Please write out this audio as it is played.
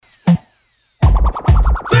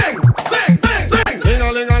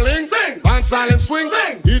silent swing.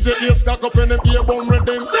 DJ ears stuck up in the beer bum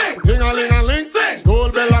rhythm. Ting A Ling a ling,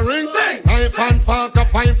 gold bell a ring. Knife and fork a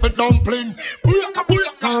fine for dumpling.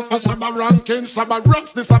 Time for Shabba Ranks, Shabba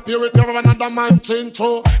Ranks disappear with another man change.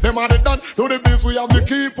 So them are the done to the biz, we have the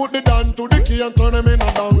key. Put the down to the key and turn them in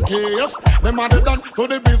a donkey. Yes, them are the done to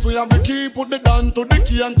the biz, we have the key. Put the down to the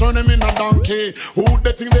key and turn them in a donkey. Who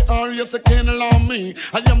they think they are? Yes, they can't allow me.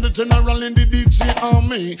 I am the general in the DJ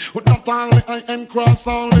army. With not only I am cross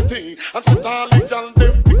only thing. I said all the girls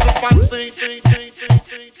them people fancy. Sing,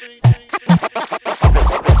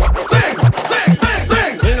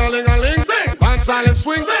 Ting A Ling a ling, silent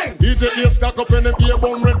swing. DJ ears stuck up in the beer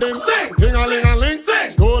bum rhythm. Ting A Ling a ling,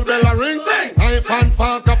 gold bell a ring. Knife and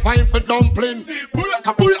fork a fine for dumpling.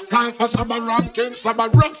 Time for Shabba Ranks,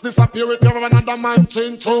 Shabba Ranks disappear with another man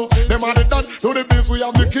change. So them are the done to the biz, we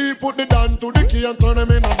have the key. Put the down to the key and turn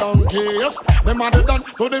them in a donkey. Yes, them are the done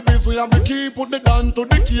to the biz, we have the key. Put the down to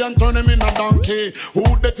the key and turn them in a donkey. Who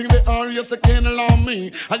they think they are? Yes, they can't allow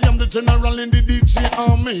me. I am the general in the DJ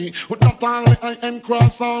army. With not only I am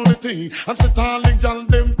cross only thing. And sit all the girl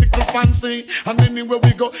them tickle fancy. And anywhere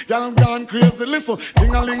we go, y'all gone crazy. Listen,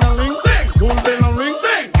 Ting A Ling a ling, school bell a ring.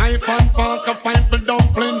 Knife and fork a fine for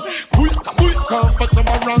dumpling. Come for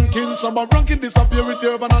Shabba Ranks disappear with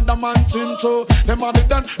you another man chin. So them are the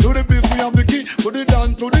done to the biz, we have the key. Put it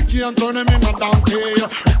down to the key and turn them in a donkey.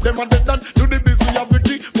 Them are the done to the biz, we have the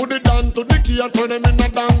key. Put it down to the key and turn them in a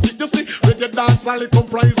donkey. You see, reggae dance all it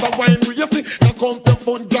comprise of wine. You see, now come to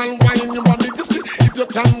fun, girl, wine your body. You see, if you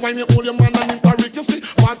can wine, you hold your man and interrick. You see,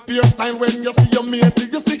 what your style when you see your mate.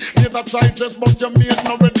 You see, you a try dress but your mate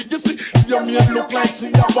not ready. You see, your mate look like she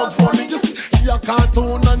a Bugs Bunny. You see, she a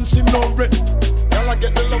cartoon and she no ready. Girl, I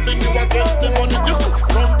get the loving, you a get the money. You see,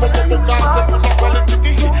 come from the cars, they full of quality.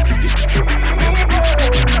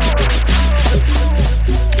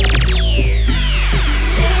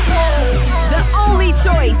 The only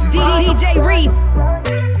choice, DJ Reese.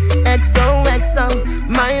 XOXO,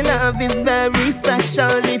 my love is very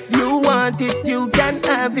special. If you want it, you can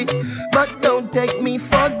have it, but don't take me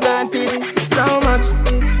for granted. So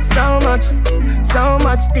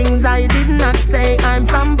much things I did not say. I'm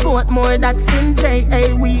from Portmore, that's in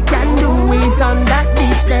JA. We can do it on that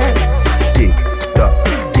beach there. Tick tock,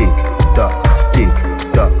 tick tock, tick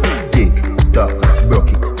tock, tick tock.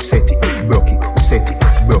 Broke it, set it, broke it, set it,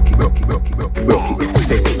 broke it,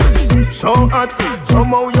 set it. So hot,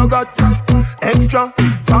 somehow you got extra,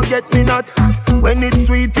 forget me not. When it's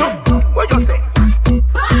sweet, you, what you say?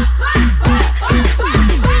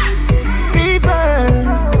 Fever,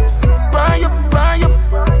 buy up.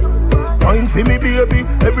 Wine for me baby,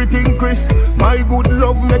 everything crisp. My good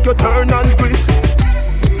love make you turn and crisp.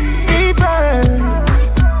 Fever,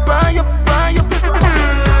 buy up.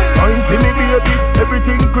 Wine for me baby,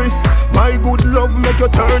 everything crisp. My good love make you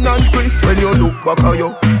turn and crisp. When you look back at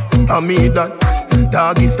you, I mean that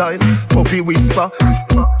doggy style, puppy whisper.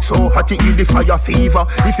 So hot it the fire fever.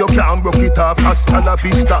 If you can't broke it off, hasta la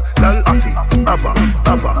vista. Lal afi, ava,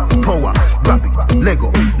 power, grab it,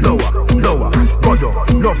 Lego, lower, godo,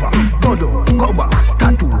 lover, godo, cover,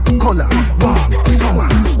 tattoo, color, warm, summer.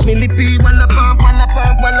 Millipi, walla pump, alla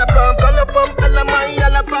my,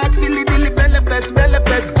 alla part, filly dilly, bella pest,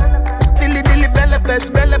 filly dilly, bella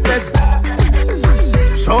pest.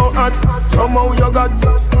 So hot, somehow you got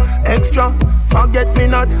extra, forget me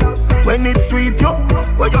not. When it's sweet, yo,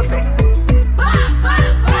 what you say?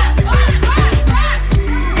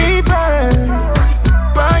 Fever,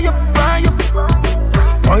 buy up.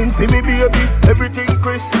 Wine for me baby, everything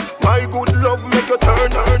crisp. My good love make you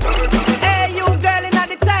turn. Hey you girl in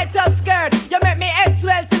the tight up skirt, you make me head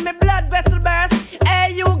swell till me blood vessel burst.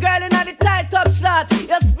 Hey you girl in the tight up shot,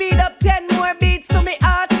 you speed up 10 more beats to me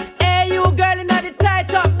heart. Hey you girl in the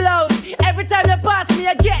tight up blouse, every time you pass me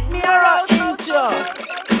you get me around.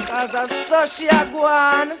 As a sushi a go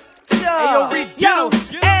on. Yo,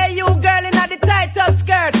 hey you girl in the tight up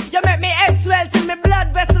skirt, you make me head swell till me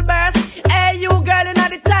blood vessel burst. Hey you girl in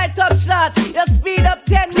the tight up shot, you speed up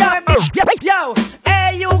 10 more beats. Yo,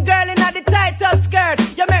 hey you girl in the tight up skirt,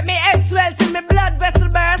 you make me head swell till me blood vessel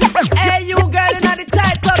burst. Hey you girl in the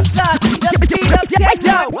tight up shot, you speed up 10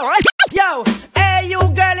 more. Yo, hey you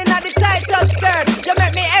girl in the tight up skirt, you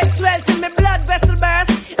make me head swell till me blood vessel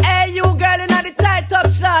burst. Hey you girl in the tight up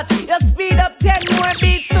shot, you speed up 10 more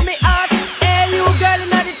beats to me heart. Hey you girl in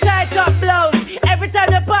the tight up blouse, every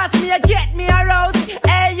time you pass me you get me aroused.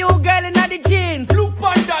 Hey you girl in the jeans, look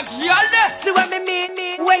on that girl. See what me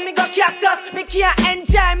mean when me go cactus, me can't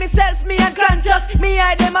enjoy myself, me unconscious. Me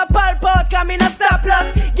hide them a pulp out, cause me no stop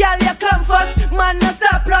loss. Girl you come first, man no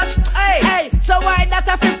stop rush. Hey, so why that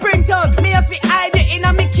I feel print out? Me have to hide it in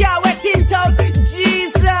a me car wet tint out.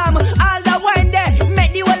 Jeez all the way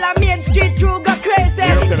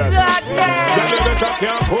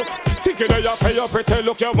pretty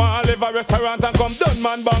look. You want live a restaurant and come done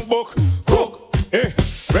man bank book. Cook,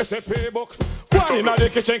 recipe book. One in the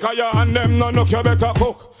kitchen 'cause you and them no look. You better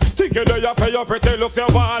cook. Think you do you for your pretty looks. You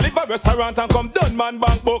want live a restaurant and come done man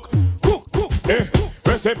bank book. Cook,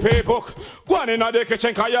 recipe book. One in the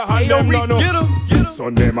kitchen 'cause you and them no look.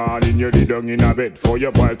 Sunday morning you did down in a bed for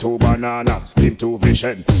your boil 2 banana, steam 2 fish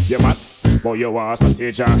head. You mad, but you want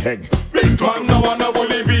sausage and egg. Big man no wanna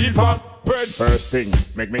bully beef and bread. First thing,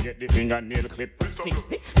 make me get the fingernail clip.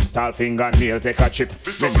 Stick. Tall fingernail take a chip.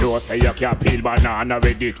 Me know say you can't peel banana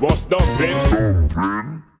with it. What's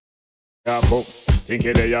dumpling? Yeah, cook. Think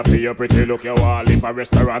you there for your pretty look. You want live a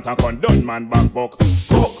restaurant and come done man back book.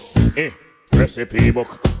 Cook, recipe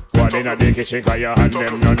book. One in the kitchen 'cause you and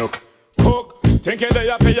them no look. Cook. Think you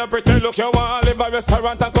there for your pretty look. You want live a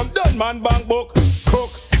restaurant and come done man bank book. Cook,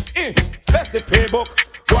 recipe book.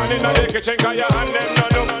 One in the kitchen 'cause you and them no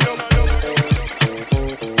look.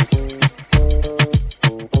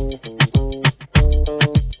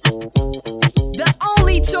 The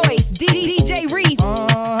only choice, DJ Reese.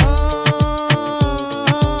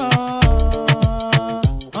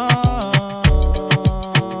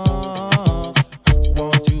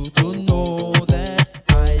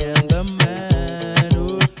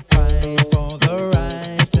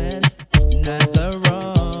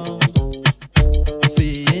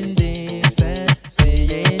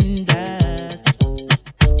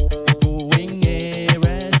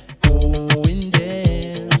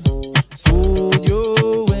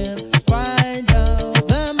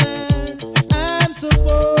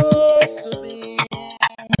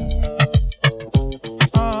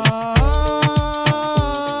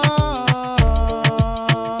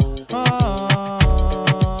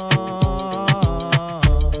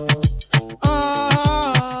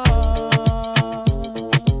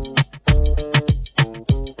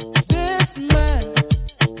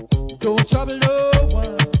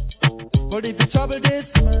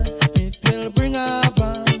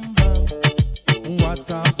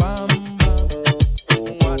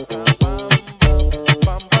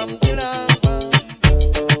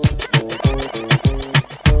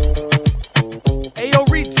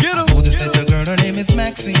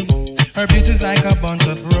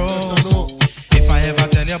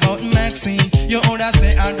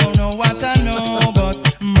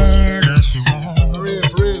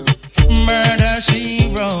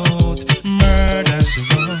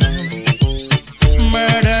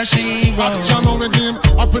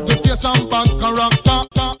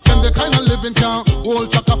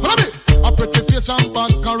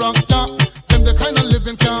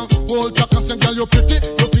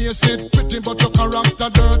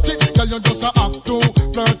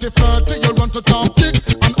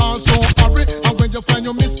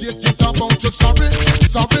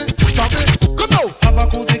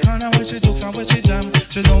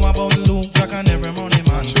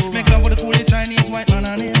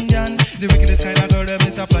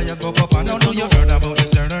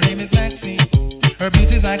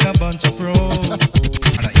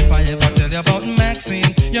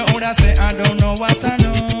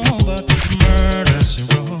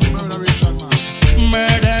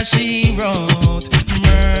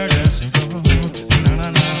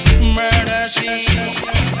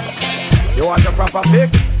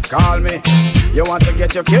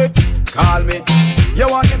 Your kicks, call me. You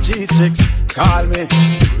want your cheese chicks, call me.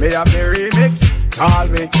 Me have me remix, call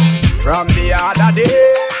me. From the other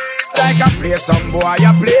day, like I play some boy,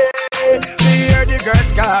 I play. Me hear the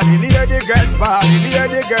girls calling, hear the girls bawling, hear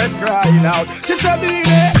the girls crying out. She said,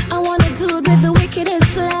 Beenie. I want a dude with the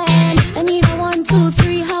wickedest slang. I need a 1, 2,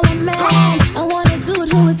 3, how a man. I want a dude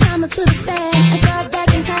who would time it to the fan. I thought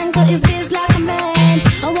back and handle his biz like a man.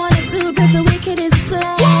 I want a dude with the wickedest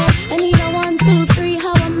slang. I need a 1, 2, 3,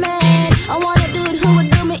 how a man. I want a dude who would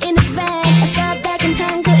do me in his van. I thought back and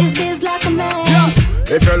handle his biz like a man. Yeah.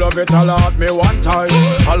 If you love it, alert me one time.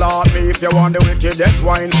 Alert me if you want the wickedest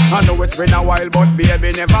wine. I know it's been a while, but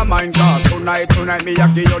baby, never mind. Cause tonight, me I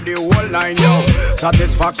give you the whole line, yo.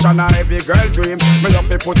 Satisfaction a every girl dream. Me love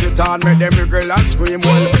to put it on, make them girl and scream.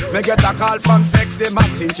 Well, me get a call from sexy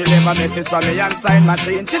Maxine. She leave a message from me inside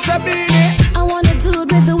machine. She said, Beenie. I want a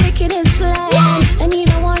dude with the wickedest slang. I need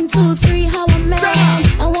a 1, 2, 3, how a man.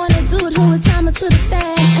 I want a dude who would time it to the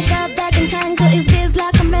fan. I thought back and handle his biz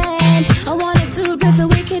like a man. I want a dude with the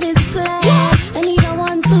wickedest slang. I need a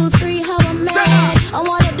 1, 2, 3, how a man. I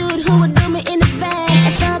want a dude who would do me in his van.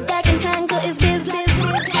 I thought back and handle his biz.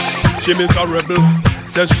 She miserable,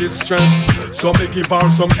 says she's stressed. So me give her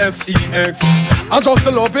some sex. I just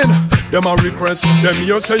loving them a request. Them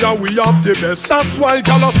here say we have the best. That's why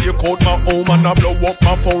gal a stay out my home and I blow up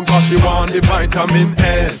my phone, cause she want the vitamin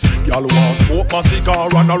S. Gal want smoke my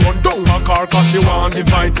cigar and I run down my car, cause she want the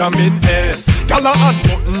vitamin S. Gal a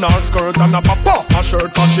unbutton her skirt and a pop off her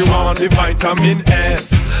shirt, cause she want the vitamin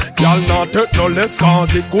S. Gal not take no less,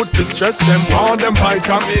 cause it good to stress them. Want them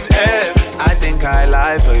vitamin S. I think I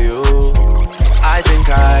lie for you. I think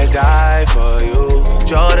I die for you.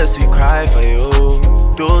 Jodeci cry for you.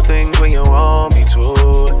 Do things when you want me to.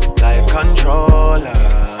 Like Controlla.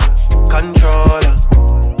 Controlla.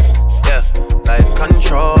 Yeah, like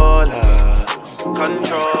Controlla.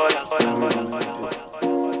 Controlla.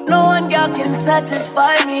 No one girl can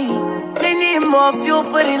satisfy me. Me need more fuel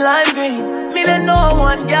for the lime green. Me don't know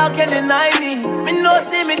one girl can deny me. Me no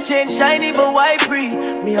see me change shiny, but why free?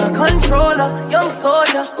 Me a controller, young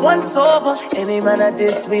soldier, once over. Any man at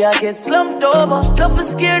this way, I get slumped over. Don't be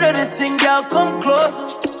scared of the thing, girl, come closer.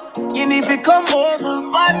 You need to come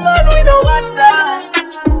over. Bad man, we don't watch that.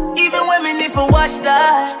 Even when me need to watch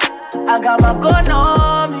that, I got my gun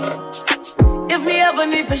on me. If me ever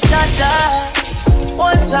need to shot that.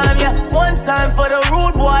 One time, yeah, one time for the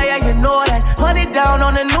rude boy, yeah, you know that. Honey down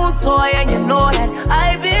on a new toy, yeah, you know that.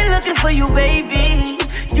 I been looking for you, baby.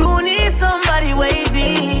 You need somebody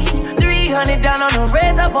wavy. 300 down on the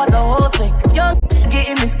red, I bought the whole thing. Young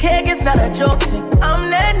getting this cake, it's not a joke thing. I'm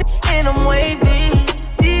that and I'm wavy.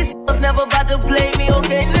 These was never about to play me,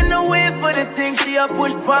 okay? In the way for the thing, she a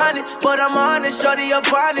push pon it. But I'm on it, shorty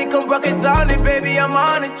up on it. Come rock it down it, baby, I'm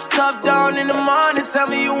on it. Top down in the morning, tell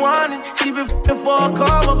me you want it. She been f***ing for a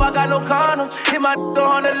come up, I got no condoms. Hit my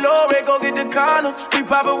on the low rate, go get the condoms. We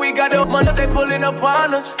poppin', we got the money, they pulling up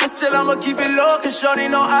on us. But still I'ma keep it low, cause shorty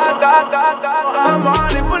know I got. I'm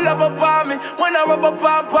on it, pull up upon me. When I rub up,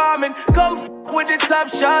 I'm palming. Come with the top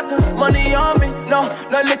shot, money on me. No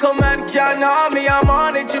little man can't harm me. I'm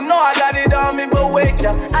on it, you know I got it on me. But wait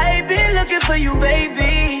up, I been looking for you,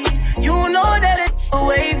 baby. You know that it's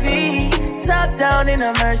wavy. Top down in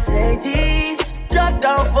a Mercedes, drop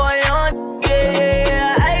down for you,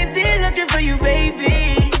 yeah. I been looking for you,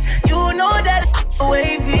 baby. You know that it's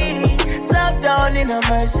wavy. Top down in a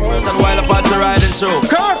Mercedes. And while about the riding show,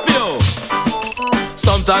 curfew.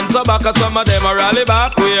 Sometimes I back, some of them a rally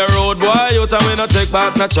back. We a road boy, youth and we no take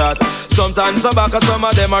back no chat. Sometimes I back, some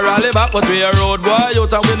of them a rally back. But we a road boy,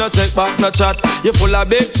 youth and we no take back no chat. You full of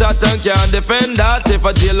big chat and can't defend that. If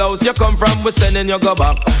a jailhouse you come from, we sending you go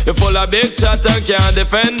back. You full of big chat and can't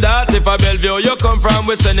defend that. If a Bellevue you come from,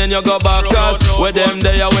 we sending you go back. Cause with them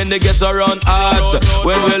there when they get around hot.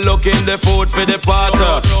 When we looking the food for the pot.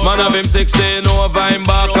 Man of him 16 over him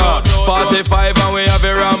back. 45 and we have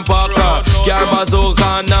a rampacker. Car bazooka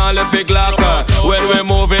and all if it glocker. When we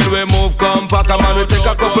moving, we move compact. Man we take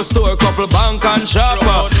a couple store, couple bank and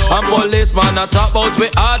shopper. And policeman a top out we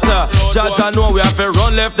hotter. Judge I know we have to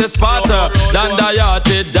run left the spotter. Dan the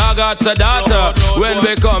yachted dog at the data. When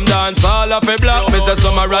we come dance all of a block. Me say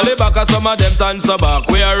some a rally back and some of them dance back.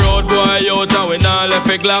 We a road boy out and we not left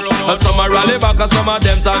a glock. And some a rally back and some of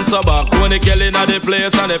them dance back. When they killing at the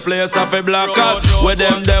place and the place of a block. Cause with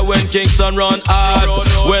them there when Kingston run hard.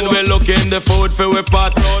 When we looking the food for we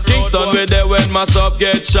pot. Kingston with there when mass up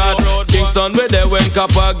get shot. Kingston with there when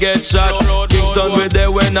copper get shot. Kingston with there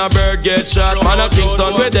when a bird get shot. Man a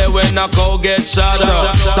Kingston with there when a cow get shot.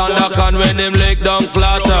 Sandakan when him lick down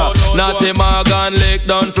flatter. Natty Morgan lick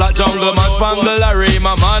down flat. Jungle man spangle a rim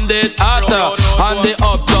a man did hotter. And the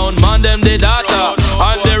uptown man them did hotter.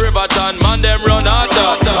 And the Riverton man them run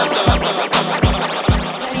hotter.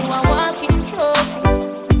 You a walking trophy.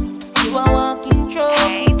 You a walking trophy.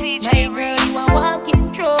 Hey, DJ Reese. You a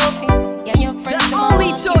walking trophy. Yeah, your friends The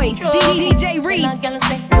only choice, DJ Reese.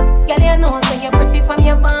 Girl, you know say you're pretty from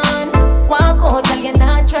your band. Walk out, girl, you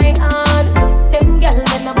not try hard. Them girl,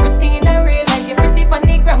 they not pretty in a real life. You're pretty on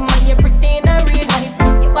the gram, and you're pretty in a real life.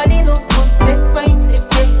 Your body look good, set right, set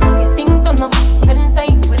right. Your thing turn up, well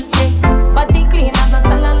tight, well tight. Body clean and no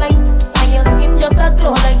cellulite, and your skin just a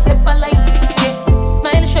glow like pepper light. Yeah.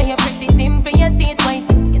 Smile, show your pretty dimple, your teeth white.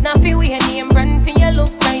 You not feel weird, name brand for your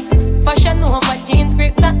look right. Fashion over jeans,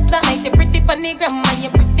 grip that night. You're pretty on the gram, and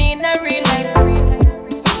you're pretty in a real life.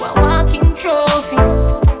 You a walking trophy.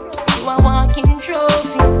 You a walking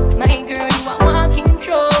trophy. My girl, you a walking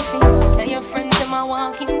trophy. Now your friends them a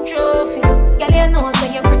walking trophy. Girl, you know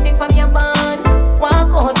say you're pretty from your band.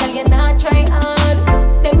 Walk out, girl, you not try hard.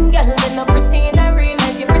 Them girl, they not pretty in a real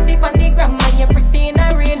life. You're pretty on the gram and you're pretty in a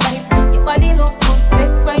real life. Your body look good, set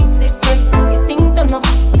right, set right. Your thing turn up,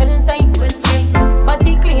 well tight, well tight.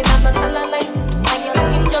 Body clean and no cellulite, and your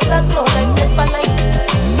skin just a glow like pepper light.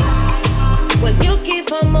 Well, you keep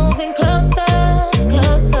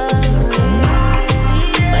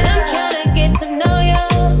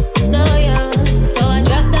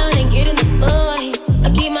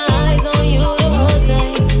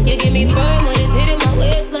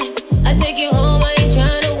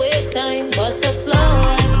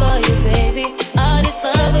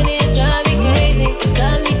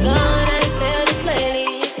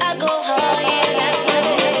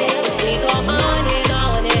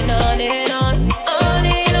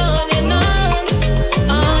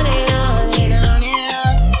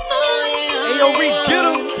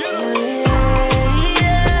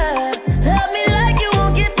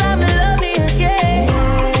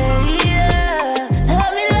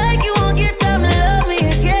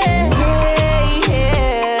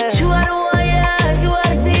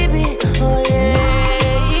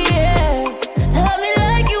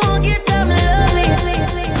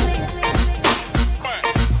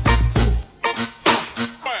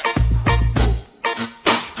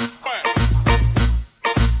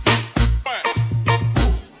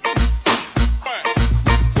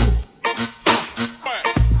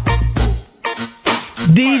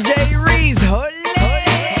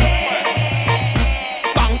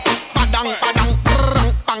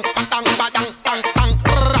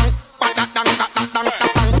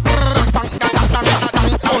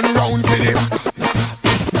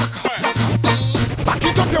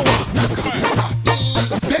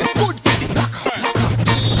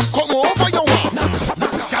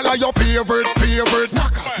are your favorite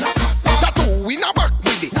knockers. Tattoo in a back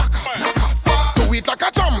with it. Do it like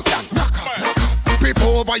a champion. Peep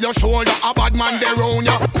over your shoulder, a bad man there round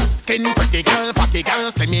ya. Skin pretty girl, fatty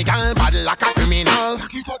girl, slimmy girl, bad like a criminal.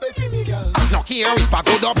 No care if I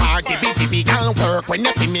go to party, bitty girl, work when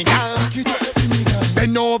you see me girl.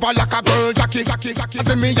 Bend over like a girl, Jackie.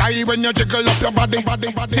 See me eye when you jiggle up your body.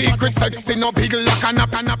 Secret sexy, no big like a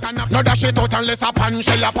nap. No dash it out unless a pan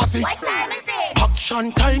shell a pussy. What time is it?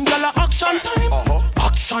 Action time, gyal, action time.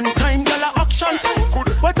 Action time, gyal, action time.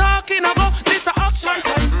 We're talking about this a action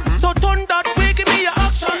time. So turn that way, give me your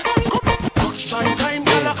action. Action time,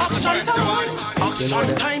 gyal, action time.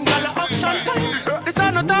 Action time, gyal, action time. This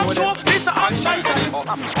a no talk show, this a action time.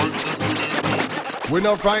 We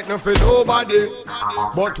not frightened for nobody,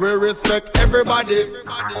 but we respect everybody,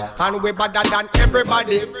 and we better than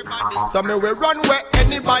everybody. So me we run where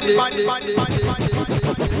anybody.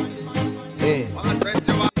 Hey,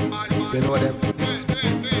 you know them.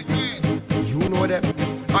 You know them.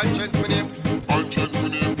 Konshens my name.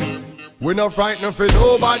 We not frightened for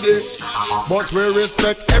nobody, but we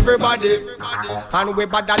respect everybody, and we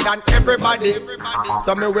better than everybody.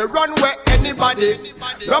 So me we run where anybody.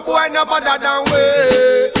 No boy no better than we.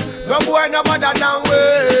 No boy no better than we.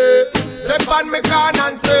 Step on me can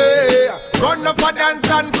and say, run up for dance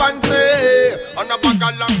and fancy. On a bag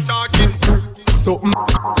of long talking. Something,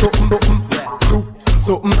 do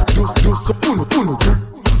something, do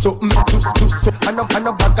something, do something. And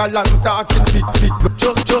a bag of long talking. Feet,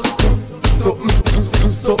 just do something, do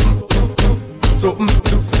something, something,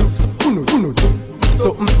 do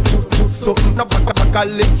something, do something. No bag of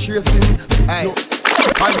electricity. No.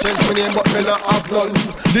 Konshens my name, but me not have none.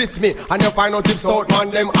 This me, and you find out if South man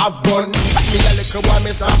them have gun. Me a little boy,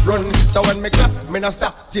 me stop run. So when me clap, me not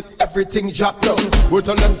stop till everything drop down. We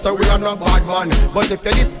tell them so we are not bad man, but if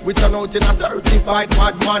you this, we turn out in a certified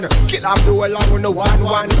bad man. Kill off the whole and we no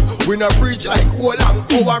one. We no preach like whole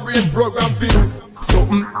and our brain program for you.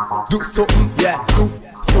 Something, do something, yeah. Do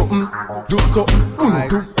something, do something,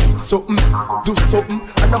 do something, do something.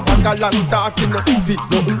 And a bag of long talking, no feet,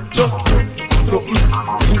 nothing, just do something,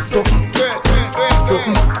 do something,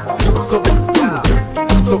 something, do something,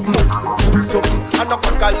 something, do something. And a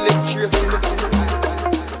bag of electricity.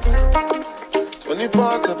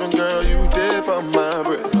 24/7, girl, you dip on my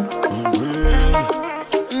bread.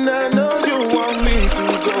 And I know you want me to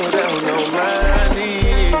go down on my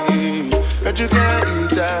knees. Heard you can't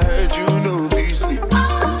eat, I heard you know be sleep.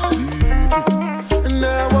 And I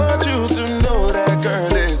want you to know that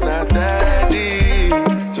girl is not that deep.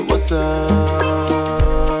 So what's up?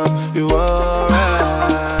 You alright?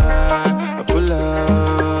 I pull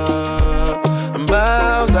up, I'm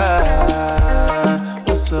outside.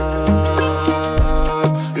 What's up?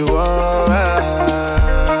 You alright?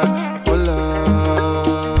 I pull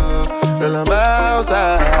up, girl, I'm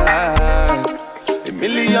outside. A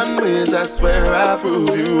million ways, I swear I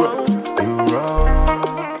prove you wrong. You wrong.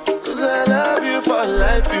 'Cause I love you for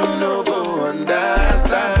life, you know, go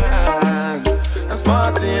understand. I'm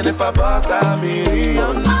smarting if I bust a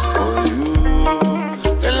million for you.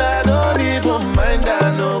 Girl, I don't even mind, I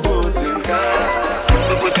know go think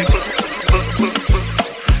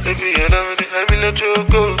Baby, you know that I will let you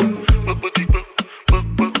go.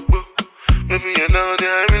 Baby, you know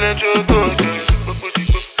that I will let you go.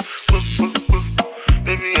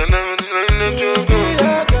 Baby, you know that I will let you go.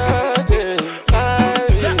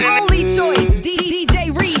 The only choice, DJ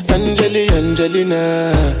Reese. Angelina,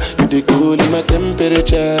 you the cool in my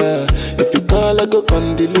temperature. If you call, I go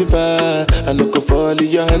come deliver. I no go fall in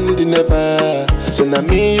your hand never. So now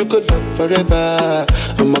me you could love forever.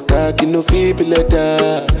 I'm a cocky no feeble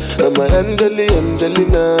letter. I'm a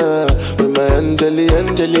Angelina, with my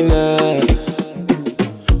Angelina.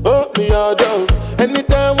 Oh me all down.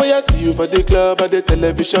 Anytime when I see you for the club or the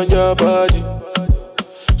television, your body.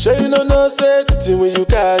 Sure you know say the thing when you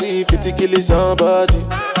carry 50 kill somebody.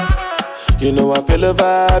 You know I feel a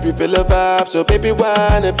vibe, you feel a vibe, so baby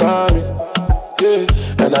whine about me. Yeah,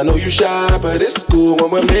 and I know you shy, but it's cool when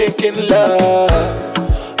we're making love.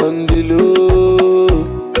 On the low,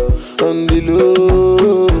 on the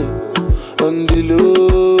low, on the low,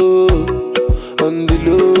 on the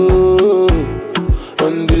low,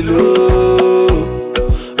 on the low,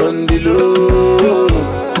 on the low,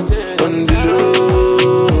 on the low.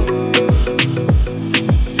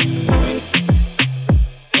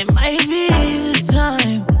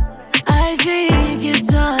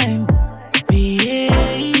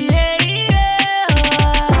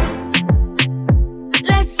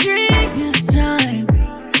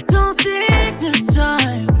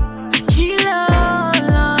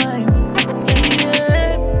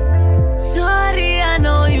 Shorty, I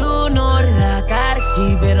know you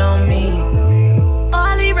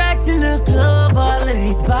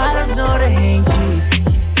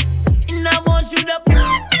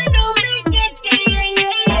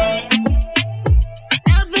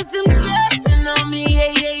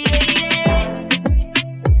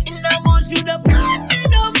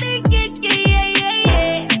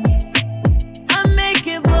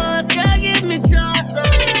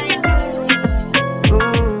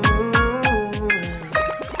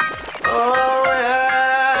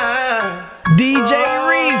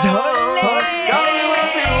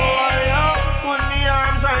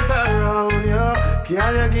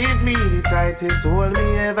tightest hold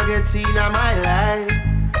me ever get seen in my life.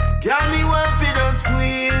 Girl, me want fi just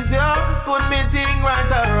squeeze yo, put me thing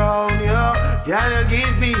right around yo. Girl, you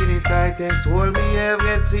give me the tightest hold me ever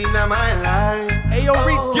get seen in my life. Hey yo,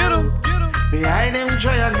 Reese, get him. Behind them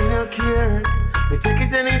trying, me no care. Me take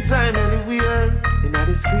it anytime, anywhere. In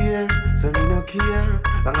the square, so me no care.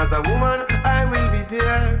 Long as a woman, I will be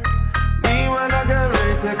there. Me want a girl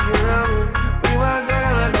ready to take care of me. Me want a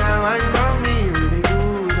girl that wine for me really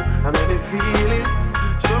good. I make me feel it.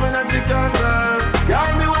 Show me that you can girl. Girl,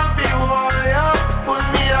 me want feel all yo. Put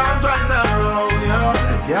me arms right around yo.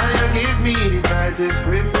 Girl, you give me the tightest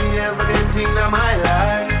grip me ever get seen in my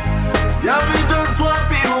life. Girl, me just want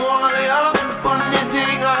feel all yo. Put me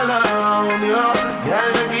thing all around yo. Girl,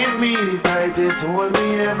 you give me the tightest hold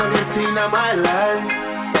me ever get seen in my life.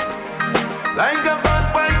 Like a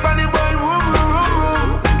fast bike on the ball, room, room, room,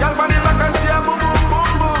 room. Girl, on the back and she a boom, boom, boom,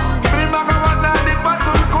 boom. Give me back a one and the fat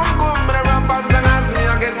come, come, come. But the rappers can ask me,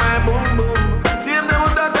 I get my boom, boom. See them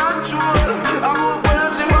with the control. I move for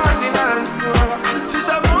her, she want in her soul.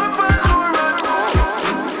 She's a boom for her.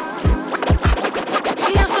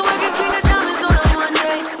 She used to work at Clean the Diamonds on a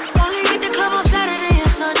Monday. Only hit the club on Saturday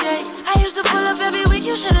and Sunday. I used to pull up every week,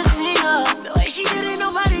 you should've seen her. The way she did it,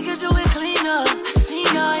 nobody could do it cleaner. I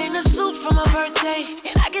seen her in a suit for my birthday,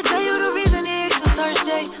 and I can tell you the reason it was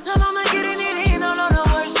Thursday. Now mama getting it in on the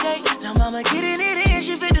worst day. Now mama getting it in,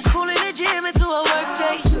 she fit the school and the gym into a work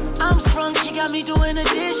day. I'm sprung, she got me doing the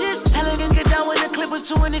dishes. Elegant get down when the clip was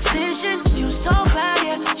to an extension. You so bad,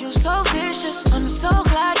 yeah, you so vicious. I'm so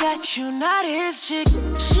glad that you not his chick.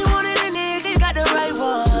 She wanted a nigga, he got the right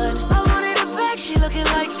one. I wanted a bag, she looking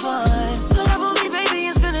like fun. Pull up on me, baby,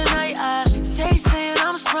 and spend the night. They saying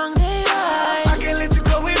I'm sprung, they right. I can't let you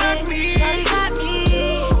go without me. Shawty got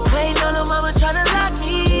me. Waiting on her mama tryna lock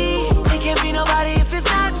me. It can't be nobody if it's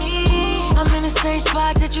not me. I'm in the same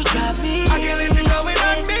spot that you dropped me. I can't let you go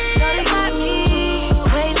without me. Shawty got me.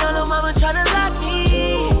 Waiting on her mama tryna lock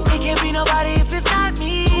me. It can't be nobody if it's not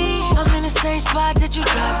me. I'm in the same spot that you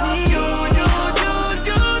dropped me.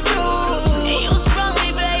 And you sprung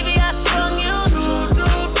me, baby, I sprung you too.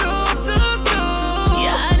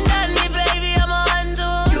 Yeah, undone me, baby, I'm a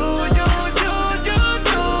undo.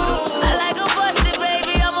 I like a busted,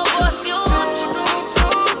 baby, I'm a bust you. I'm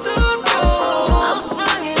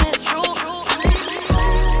sprung in this room.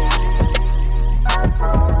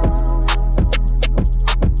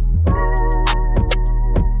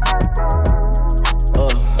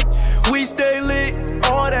 We stay lit,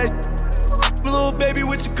 all that. Little baby,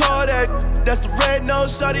 what you call that? That's the red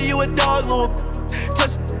nose, shawty, you a dog, little.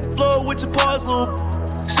 Touch the floor with your paws, little.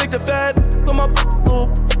 Shake the fat on my little.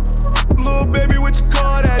 Little baby, what you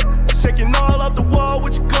call that? Shaking all off the wall,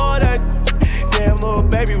 what you call that? Damn, little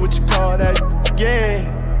baby, what you call that? Yeah.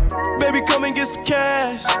 Baby, come and get some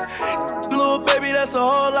cash. Little baby, that's a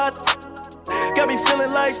whole lot. Got me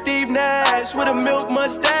feeling like Steve Nash with a milk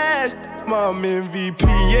mustache. Mom MVP,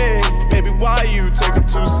 yeah. Baby, why you taking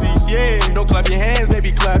 2 seats, yeah. Don't clap your hands,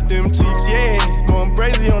 baby, clap them cheeks, yeah. Going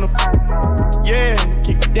crazy on the, yeah.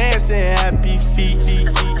 Keep dancing, happy feet.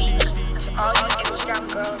 All you Instagram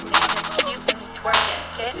girls think it's cute when you twerk it,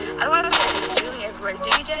 okay? I don't want to say Julia, if we're a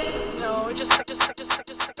DJ. No, just.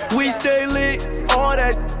 We stay lit, all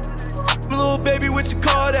that. Little baby, what you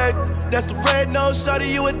call that? That's the red nose, shawty,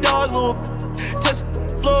 you a dog, little. Touch the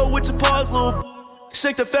floor with your paws, little.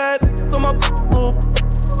 Shake the fat on my little.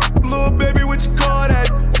 Little baby, what you call that?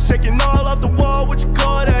 Shaking all off the wall, what you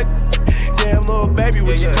call that? Damn, little baby,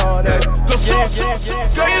 what you call that?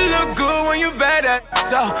 Girl, you look good when you bad at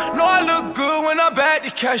so. Know I look good when I'm back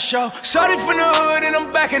to cash out. Shawty from the hood and I'm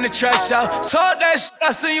back in the trash out. Talk that shit,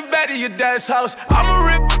 I send you back to your dad's house. I'm a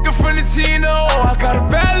rip from the Tino. I got a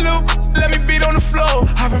bad loop, let me beat on the floor.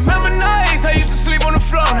 I remember nights I used to sleep on the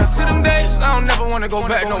floor. Now to them days, I don't never wanna go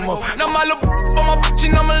back no more. Now my little on my bitch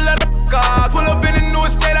and I'ma let her God. Pull up in the new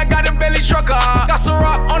estate, I got a belly trucker. Got some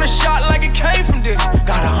rock on the shot like it came from this.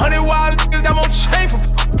 Got 100 wild niggas that won't change from.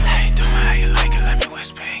 Hey, do me how you like it, let me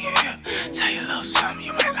whisper in your ear. Tell you a little something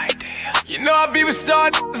you might like to hear. You know I be with star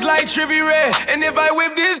niggas like Trippie Redd. And if I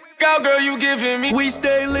whip this out, girl, you giving me. We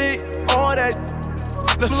stay lit, all that.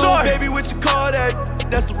 Little baby, what you call that?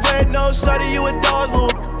 That's the red nose, shawty, you a dog, little.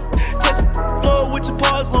 Touch the floor with your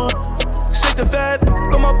paws, little. Shake the fat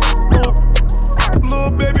on my little.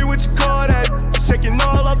 Little baby, what you call that? Shaking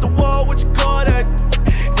all off the wall, what you call that?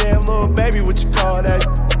 Damn, little baby, what you call that?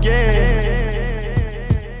 Yeah.